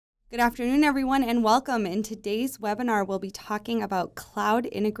Good afternoon, everyone, and welcome. In today's webinar, we'll be talking about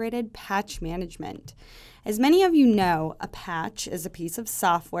cloud-integrated patch management. As many of you know, a patch is a piece of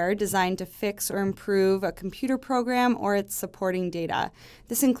software designed to fix or improve a computer program or its supporting data.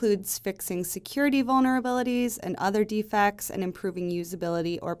 This includes fixing security vulnerabilities and other defects and improving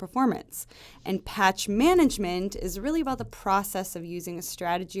usability or performance. And patch management is really about the process of using a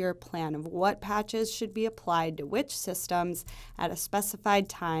strategy or plan of what patches should be applied to which systems at a specified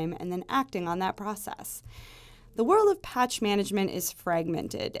time and then acting on that process. The world of patch management is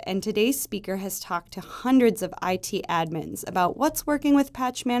fragmented, and today's speaker has talked to hundreds of IT admins about what's working with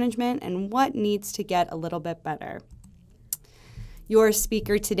patch management and what needs to get a little bit better. Your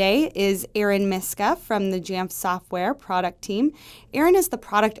speaker today is Aaron Miska from the Jamf software product team. Aaron is the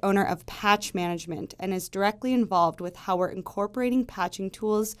product owner of patch management and is directly involved with how we're incorporating patching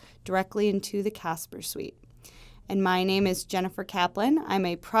tools directly into the Casper suite. And my name is Jennifer Kaplan. I'm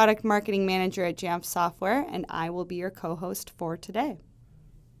a product marketing manager at Jamf Software, and I will be your co-host for today.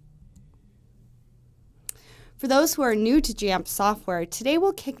 For those who are new to Jamf Software, today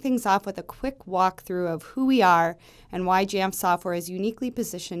we'll kick things off with a quick walkthrough of who we are and why Jamf Software is uniquely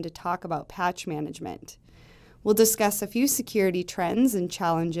positioned to talk about patch management. We'll discuss a few security trends and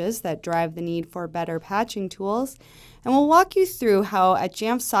challenges that drive the need for better patching tools, and we'll walk you through how at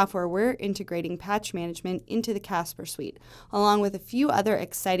Jamf Software we're integrating patch management into the Casper suite, along with a few other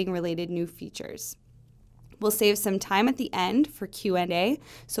exciting related new features. We'll save some time at the end for Q&A,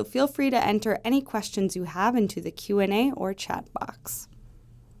 so feel free to enter any questions you have into the Q&A or chat box.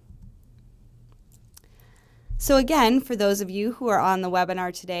 So again, for those of you who are on the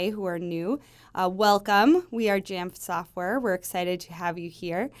webinar today who are new, welcome. We are Jamf Software. We're excited to have you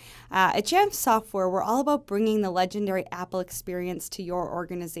here. At Jamf Software, we're all about bringing the legendary Apple experience to your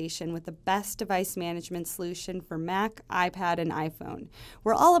organization with the best device management solution for Mac, iPad, and iPhone.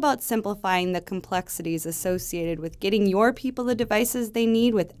 We're all about simplifying the complexities associated with getting your people the devices they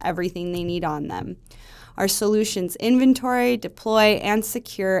need with everything they need on them. Our solutions inventory, deploy, and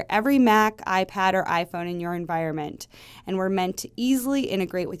secure every Mac, iPad, or iPhone in your environment, and we're meant to easily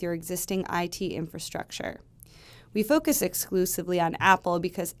integrate with your existing IT infrastructure. We focus exclusively on Apple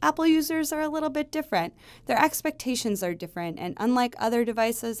because Apple users are a little bit different. Their expectations are different, and unlike other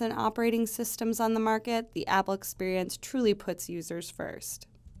devices and operating systems on the market, the Apple experience truly puts users first.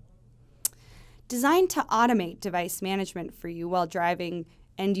 Designed to automate device management for you while driving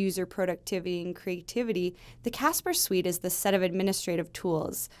end-user productivity and creativity, the Casper suite is the set of administrative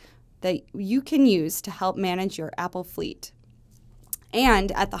tools that you can use to help manage your Apple fleet.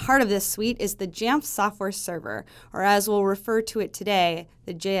 And at the heart of this suite is the Jamf software server, or as we'll refer to it today,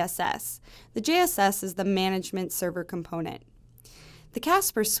 the JSS. The JSS is the management server component. The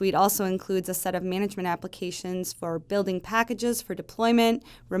Casper suite also includes a set of management applications for building packages for deployment,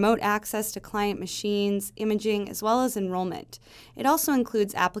 remote access to client machines, imaging, as well as enrollment. It also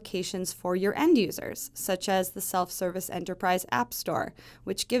includes applications for your end users, such as the self-service enterprise app store,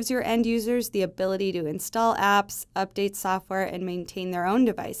 which gives your end users the ability to install apps, update software, and maintain their own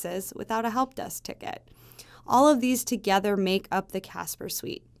devices without a help desk ticket. All of these together make up the Casper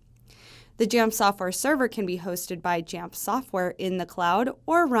suite. The Jamf software server can be hosted by Jamf Software in the cloud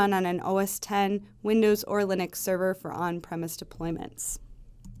or run on an OS X, Windows, or Linux server for on-premise deployments.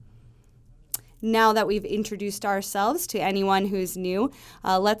 Now that we've introduced ourselves to anyone who's new,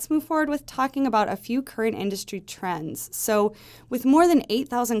 let's move forward with talking about a few current industry trends. So with more than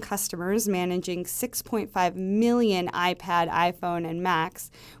 8,000 customers managing 6.5 million iPad, iPhone, and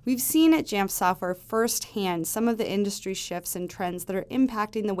Macs, we've seen at Jamf Software firsthand some of the industry shifts and trends that are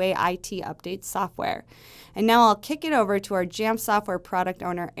impacting the way IT updates software. And now I'll kick it over to our Jamf Software product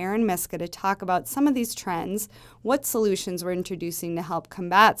owner, Aaron Miska, to talk about some of these trends, what solutions we're introducing to help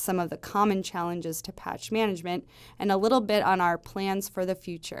combat some of the common challenges to patch management, and a little bit on our plans for the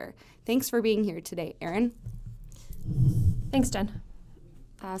future. Thanks for being here today, Aaron. Thanks, Jen.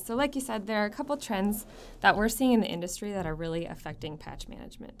 So like you said, there are a couple trends that we're seeing in the industry that are really affecting patch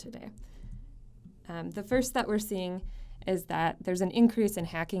management today. The first that we're seeing is that there's an increase in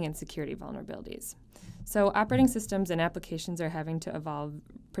hacking and security vulnerabilities. So operating systems and applications are having to evolve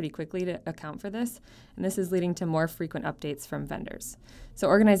pretty quickly to account for this, and this is leading to more frequent updates from vendors. So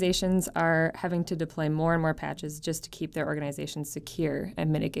organizations are having to deploy more and more patches just to keep their organizations secure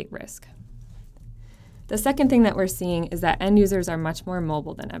and mitigate risk. The second thing that we're seeing is that end users are much more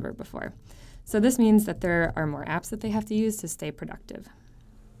mobile than ever before. So this means that there are more apps that they have to use to stay productive.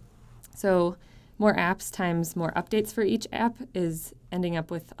 So more apps times more updates for each app is ending up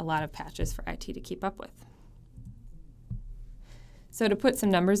with a lot of patches for IT to keep up with. So to put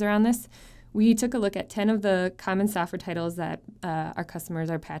some numbers around this, We took a look at 10 of the common software titles that our customers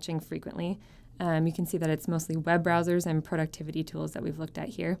are patching frequently. You can see that it's mostly web browsers and productivity tools that we've looked at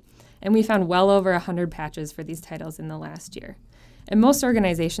here. And we found well over 100 patches for these titles in the last year. And most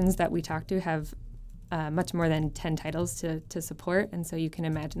organizations that we talk to have much more than 10 titles to support, and so you can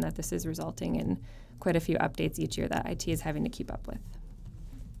imagine that this is resulting in quite a few updates each year that IT is having to keep up with.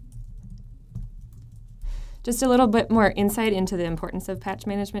 Just a little bit more insight into the importance of patch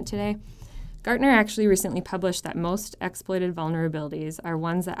management today. Gartner actually recently published that most exploited vulnerabilities are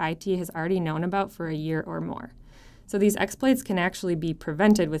ones that IT has already known about for a year or more. So these exploits can actually be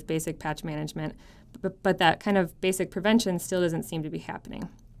prevented with basic patch management, but that kind of basic prevention still doesn't seem to be happening.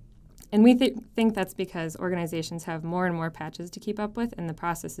 And we think that's because organizations have more and more patches to keep up with, and the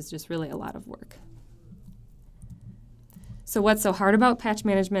process is just really a lot of work. So what's so hard about patch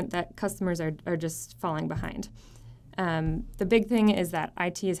management that customers are just falling behind? The big thing is that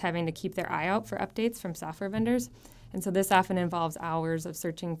IT is having to keep their eye out for updates from software vendors, and so this often involves hours of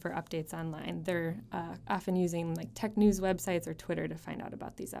searching for updates online. They're often using like tech news websites or Twitter to find out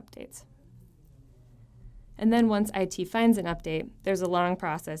about these updates. And then once IT finds an update, there's a long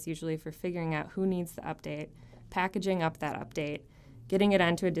process usually for figuring out who needs the update, packaging up that update, getting it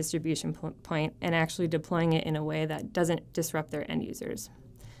onto a distribution point, and actually deploying it in a way that doesn't disrupt their end users.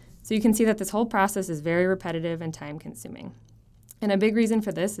 So you can see that this whole process is very repetitive and time-consuming. And a big reason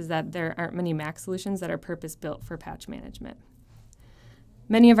for this is that there aren't many Mac solutions that are purpose-built for patch management.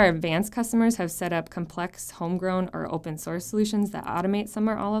 Many of our advanced customers have set up complex homegrown or open source solutions that automate some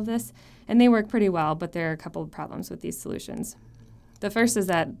or all of this, and they work pretty well, but there are a couple of problems with these solutions. The first is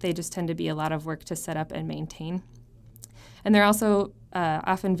that they just tend to be a lot of work to set up and maintain. And they're also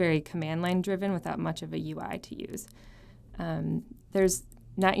often very command line driven without much of a UI to use. There's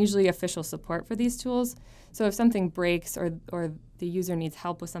not usually official support for these tools, so if something breaks or the user needs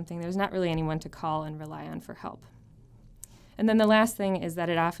help with something, there's not really anyone to call and rely on for help. And then the last thing is that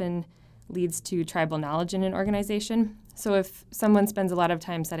it often leads to tribal knowledge in an organization. So if someone spends a lot of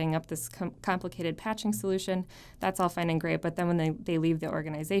time setting up this complicated patching solution, that's all fine and great, but then when they leave the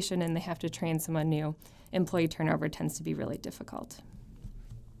organization and they have to train someone new, employee turnover tends to be really difficult.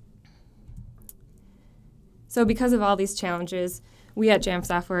 So because of all these challenges, we at Jamf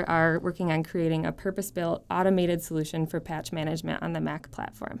Software are working on creating a purpose-built automated solution for patch management on the Mac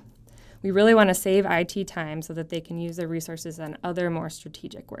platform. We really want to save IT time so that they can use their resources on other more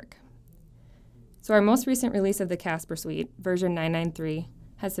strategic work. So our most recent release of the Casper suite, version 993,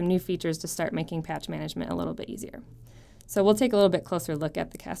 has some new features to start making patch management a little bit easier. So we'll take a little bit closer look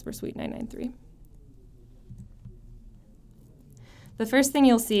at the Casper suite 993. The first thing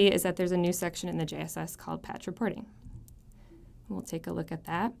you'll see is that there's a new section in the JSS called Patch Reporting. We'll take a look at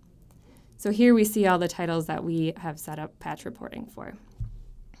that. So here we see all the titles that we have set up patch reporting for.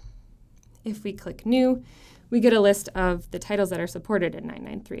 If we click New, we get a list of the titles that are supported in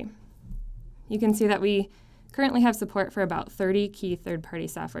 993. You can see that we currently have support for about 30 key third-party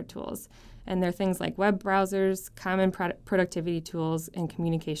software tools, and they're things like web browsers, common productivity tools, and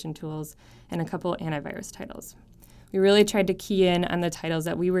communication tools, and a couple antivirus titles. We really tried to key in on the titles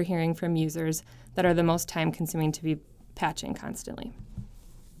that we were hearing from users that are the most time-consuming to be patching constantly.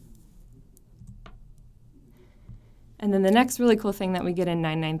 And then the next really cool thing that we get in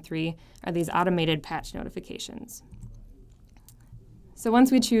 993 are these automated patch notifications. So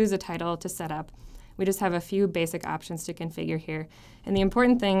once we choose a title to set up, we just have a few basic options to configure here. And the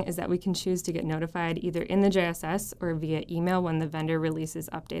important thing is that we can choose to get notified either in the JSS or via email when the vendor releases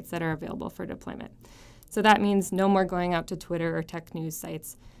updates that are available for deployment. So that means no more going out to Twitter or tech news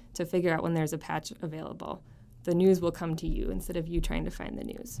sites to figure out when there's a patch available. The news will come to you instead of you trying to find the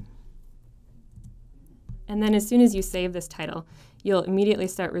news. And then as soon as you save this title, you'll immediately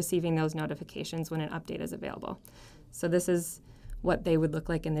start receiving those notifications when an update is available. So this is what they would look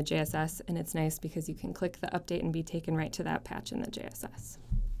like in the JSS, and it's nice because you can click the update and be taken right to that patch in the JSS.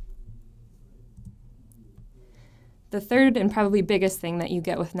 The third and probably biggest thing that you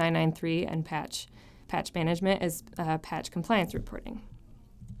get with 993 and patch management is patch compliance reporting.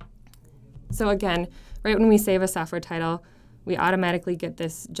 So again, right when we save a software title, we automatically get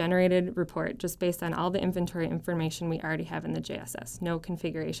this generated report just based on all the inventory information we already have in the JSS, no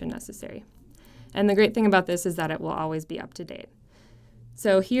configuration necessary. And the great thing about this is that it will always be up to date.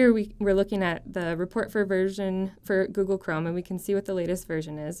 So here we're looking at the report for version for Google Chrome, and we can see what the latest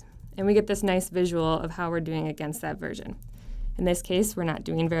version is. And we get this nice visual of how we're doing against that version. In this case, we're not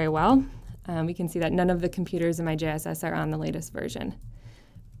doing very well. We can see that none of the computers in my JSS are on the latest version.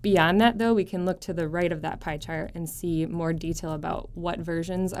 Beyond that, though, we can look to the right of that pie chart and see more detail about what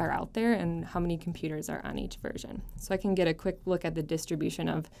versions are out there and how many computers are on each version. So I can get a quick look at the distribution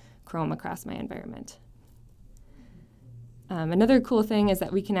of Chrome across my environment. Another cool thing is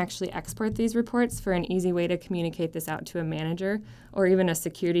that we can actually export these reports for an easy way to communicate this out to a manager or even a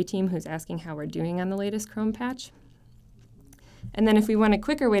security team who's asking how we're doing on the latest Chrome patch. And then if we want a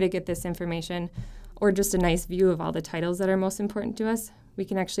quicker way to get this information or just a nice view of all the titles that are most important to us, we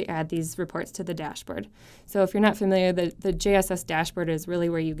can actually add these reports to the dashboard. So if you're not familiar, the JSS Dashboard is really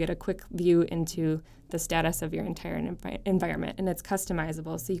where you get a quick view into the status of your entire environment, and it's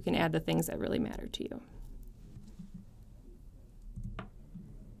customizable, so you can add the things that really matter to you.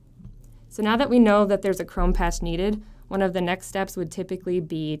 So now that we know that there's a Chrome patch needed, one of the next steps would typically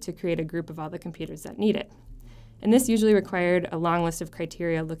be to create a group of all the computers that need it. And this usually required a long list of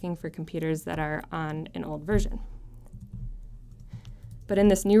criteria looking for computers that are on an old version. But in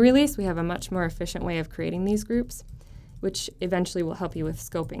this new release, we have a much more efficient way of creating these groups, which eventually will help you with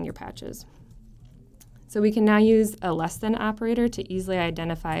scoping your patches. So we can now use a less than operator to easily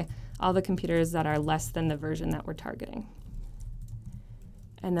identify all the computers that are less than the version that we're targeting.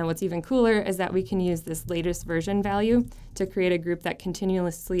 And then what's even cooler is that we can use this latest version value to create a group that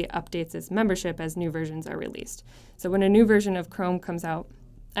continuously updates its membership as new versions are released. So when a new version of Chrome comes out,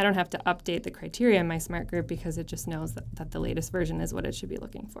 I don't have to update the criteria in my smart group because it just knows that the latest version is what it should be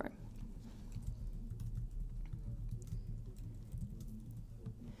looking for.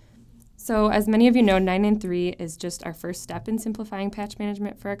 So as many of you know, 993 is just our first step in simplifying patch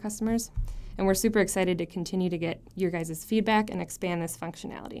management for our customers. And we're super excited to continue to get your guys' feedback and expand this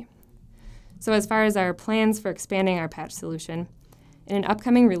functionality. So as far as our plans for expanding our patch solution, in an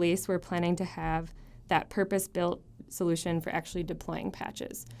upcoming release, we're planning to have that purpose-built solution for actually deploying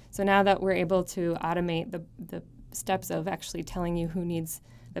patches. So now that we're able to automate the steps of actually telling you who needs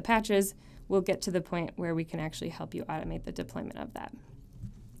the patches, we'll get to the point where we can actually help you automate the deployment of that.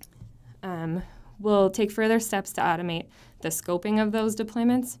 We'll take further steps to automate the scoping of those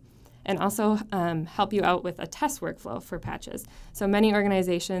deployments and also help you out with a test workflow for patches. So many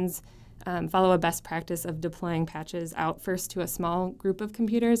organizations follow a best practice of deploying patches out first to a small group of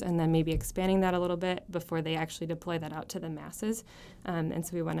computers and then maybe expanding that a little bit before they actually deploy that out to the masses. And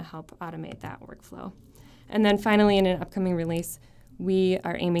so we want to help automate that workflow. And then finally, in an upcoming release, we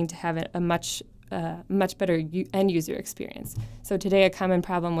are aiming to have a much better end user experience. So today, a common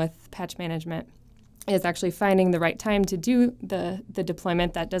problem with patch management is actually finding the right time to do the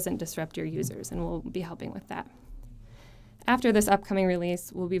deployment that doesn't disrupt your users, and we'll be helping with that. After this upcoming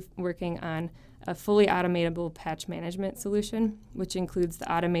release, we'll be working on a fully automatable patch management solution, which includes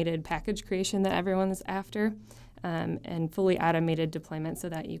the automated package creation that everyone's after, and fully automated deployment so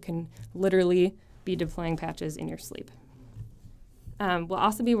that you can literally be deploying patches in your sleep. We'll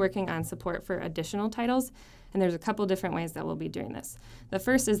also be working on support for additional titles, and there's a couple different ways that we'll be doing this. The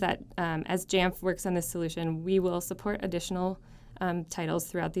first is that as Jamf works on this solution, we will support additional titles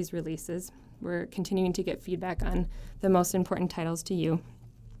throughout these releases. We're continuing to get feedback on the most important titles to you.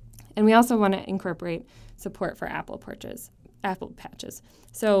 And we also want to incorporate support for Apple patches.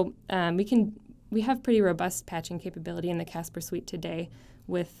 So we have pretty robust patching capability in the Casper suite today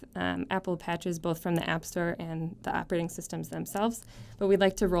with Apple patches both from the App Store and the operating systems themselves. But we'd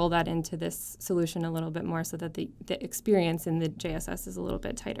like to roll that into this solution a little bit more so that the experience in the JSS is a little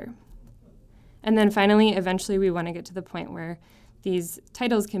bit tighter. And then finally, eventually we want to get to the point where these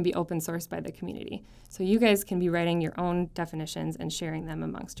titles can be open sourced by the community. So you guys can be writing your own definitions and sharing them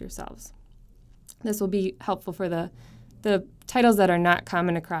amongst yourselves. This will be helpful for the titles that are not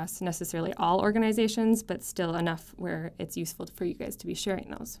common across necessarily all organizations, but still enough where it's useful for you guys to be sharing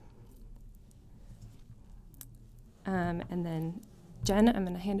those. And then, Jen, I'm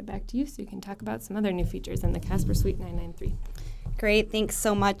going to hand it back to you so you can talk about some other new features in the Casper Suite 993. Great. Thanks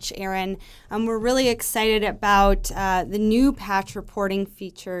so much, Erin. We're really excited about the new patch reporting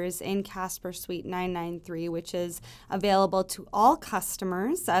features in Casper Suite 993, which is available to all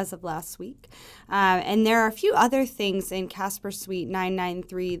customers as of last week. And there are a few other things in Casper Suite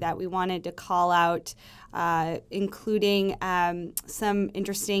 993 that we wanted to call out, including some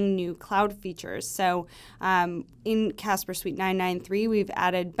interesting new cloud features. So in Casper Suite 993, we've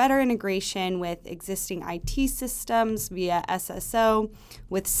added better integration with existing IT systems via SSO,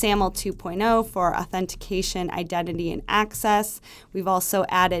 with SAML 2.0 for authentication, identity, and access. We've also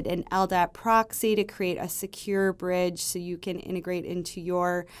added an LDAP proxy to create a secure bridge so you can integrate into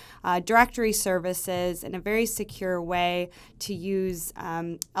your directory services in a very secure way to use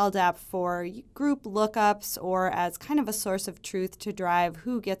LDAP for group lookup markups or as kind of a source of truth to drive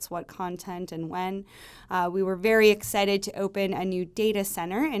who gets what content and when. We were very excited to open a new data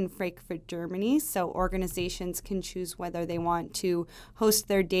center in Frankfurt, Germany, so organizations can choose whether they want to host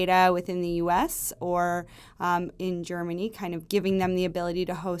their data within the US or in Germany, kind of giving them the ability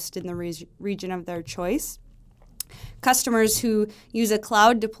to host in the region of their choice. Customers who use a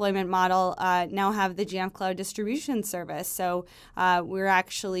cloud deployment model now have the Jamf Cloud Distribution Service. So we're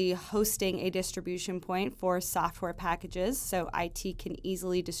actually hosting a distribution point for software packages. So IT can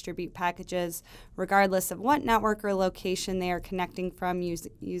easily distribute packages regardless of what network or location they are connecting from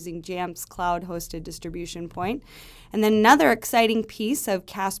using Jamf's cloud-hosted distribution point. And then another exciting piece of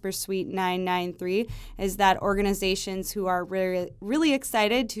Casper Suite 993 is that organizations who are really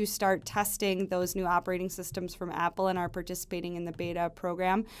excited to start testing those new operating systems from Apple and are participating in the beta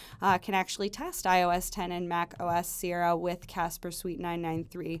program can actually test iOS 10 and Mac OS Sierra with Casper Suite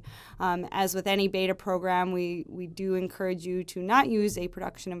 993. As with any beta program, we do encourage you to not use a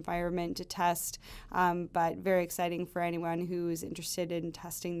production environment to test, but very exciting for anyone who is interested in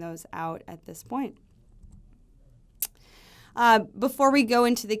testing those out at this point. Before we go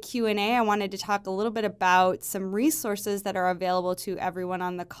into the Q&A, I wanted to talk a little bit about some resources that are available to everyone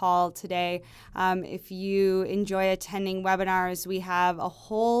on the call today. If you enjoy attending webinars, we have a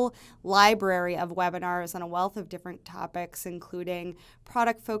whole library of webinars on a wealth of different topics, including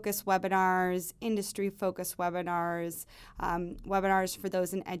product-focused webinars, industry-focused webinars, webinars for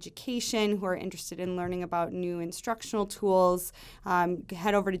those in education who are interested in learning about new instructional tools.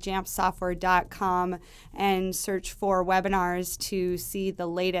 Head over to jamfsoftware.com and search for webinars to see the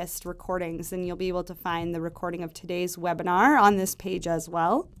latest recordings, and you'll be able to find the recording of today's webinar on this page as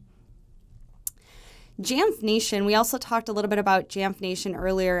well. Jamf Nation, we also talked a little bit about Jamf Nation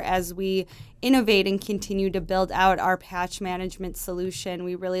earlier. As we innovate and continue to build out our patch management solution,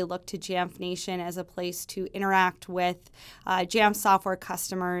 we really look to Jamf Nation as a place to interact with Jamf software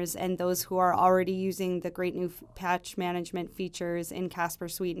customers and those who are already using the great new patch management features in Casper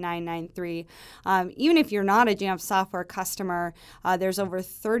Suite 993. Even if you're not a Jamf software customer, there's over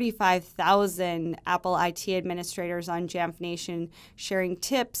 35,000 Apple IT administrators on Jamf Nation sharing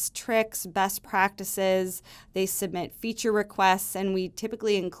tips, tricks, best practices. They submit feature requests, and we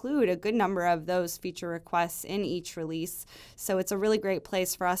typically include a good number of those feature requests in each release. So it's a really great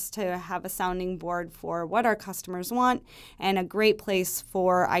place for us to have a sounding board for what our customers want, and a great place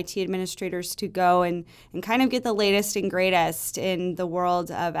for IT administrators to go and kind of get the latest and greatest in the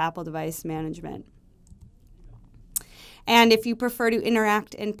world of Apple device management. And if you prefer to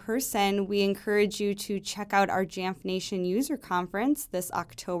interact in person, we encourage you to check out our Jamf Nation User Conference this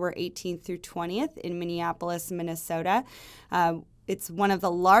October 18th through 20th in Minneapolis, Minnesota. It's one of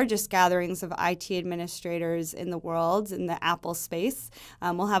the largest gatherings of IT administrators in the world in the Apple space.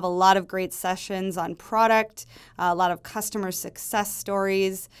 We'll have a lot of great sessions on product, a lot of customer success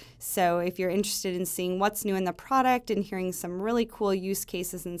stories. So if you're interested in seeing what's new in the product and hearing some really cool use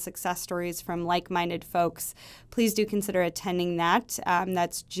cases and success stories from like-minded folks, please do consider attending that.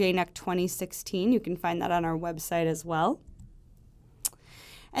 That's JNUC 2016. You can find that on our website as well.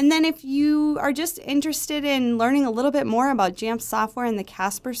 And then if you are just interested in learning a little bit more about Jamf software and the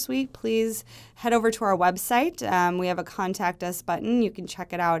Casper Suite, please head over to our website. We have a Contact Us button. You can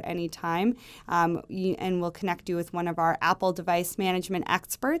check it out anytime, and we'll connect you with one of our Apple device management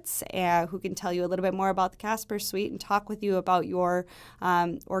experts who can tell you a little bit more about the Casper Suite and talk with you about your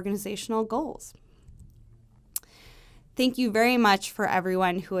organizational goals. Thank you very much for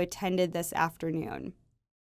everyone who attended this afternoon.